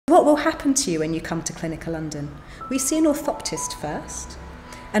what will happen to you when you come to Clinical London? We see an orthoptist first,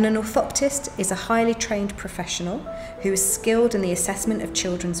 and an orthoptist is a highly trained professional who is skilled in the assessment of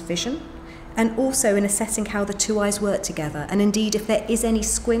children's vision and also in assessing how the two eyes work together, and indeed if there is any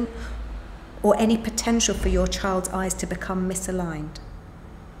squint or any potential for your child's eyes to become misaligned.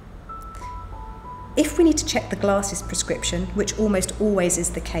 If we need to check the glasses prescription, which almost always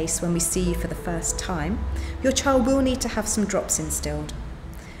is the case when we see you for the first time, your child will need to have some drops instilled.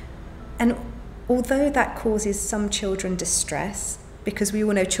 And although that causes some children distress, because we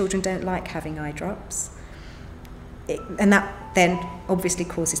all know children don't like having eye drops, and that then obviously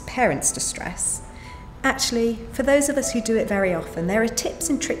causes parents distress, actually, for those of us who do it very often, there are tips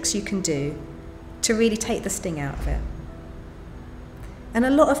and tricks you can do to really take the sting out of it. And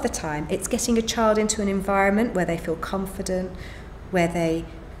a lot of the time, it's getting a child into an environment where they feel confident, where they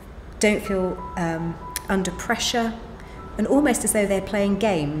don't feel under pressure, and almost as though they're playing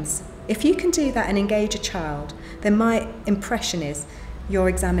games. If you can do that and engage a child, then my impression is your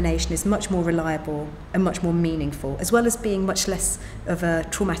examination is much more reliable and much more meaningful, as well as being much less of a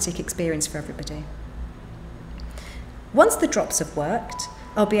traumatic experience for everybody. Once the drops have worked,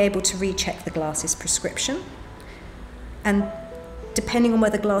 I'll be able to recheck the glasses prescription, and depending on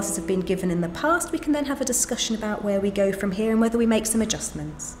whether glasses have been given in the past, we can then have a discussion about where we go from here and whether we make some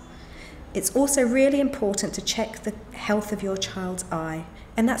adjustments. It's also really important to check the health of your child's eye,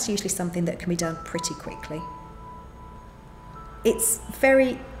 and that's usually something that can be done pretty quickly. It's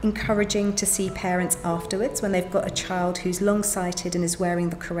very encouraging to see parents afterwards when they've got a child who's long-sighted and is wearing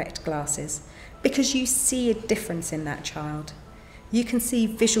the correct glasses, because you see a difference in that child. You can see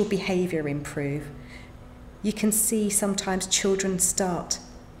visual behaviour improve. You can see sometimes children start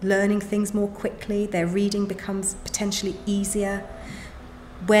learning things more quickly, their reading becomes potentially easier.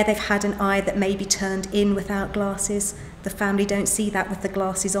 Where they've had an eye that may be turned in without glasses, the family don't see that with the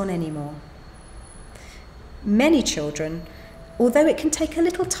glasses on anymore. Many children, although it can take a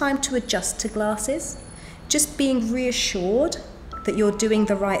little time to adjust to glasses, just being reassured that you're doing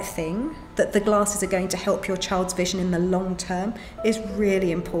the right thing, that the glasses are going to help your child's vision in the long term, is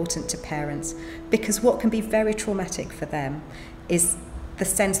really important to parents, because what can be very traumatic for them is the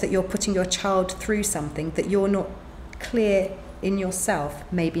sense that you're putting your child through something that you're not clear in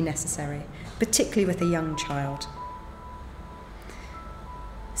yourself may be necessary, particularly with a young child.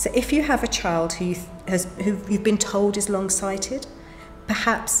 So if you have a child who you've been told is long-sighted,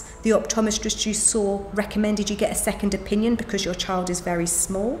 perhaps the optometrist you saw recommended you get a second opinion because your child is very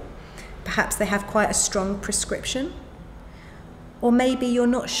small, perhaps they have quite a strong prescription, or maybe you're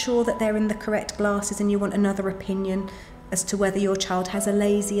not sure that they're in the correct glasses and you want another opinion as to whether your child has a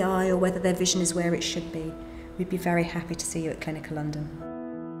lazy eye or whether their vision is where it should be. We'd be very happy to see you at Clinical London.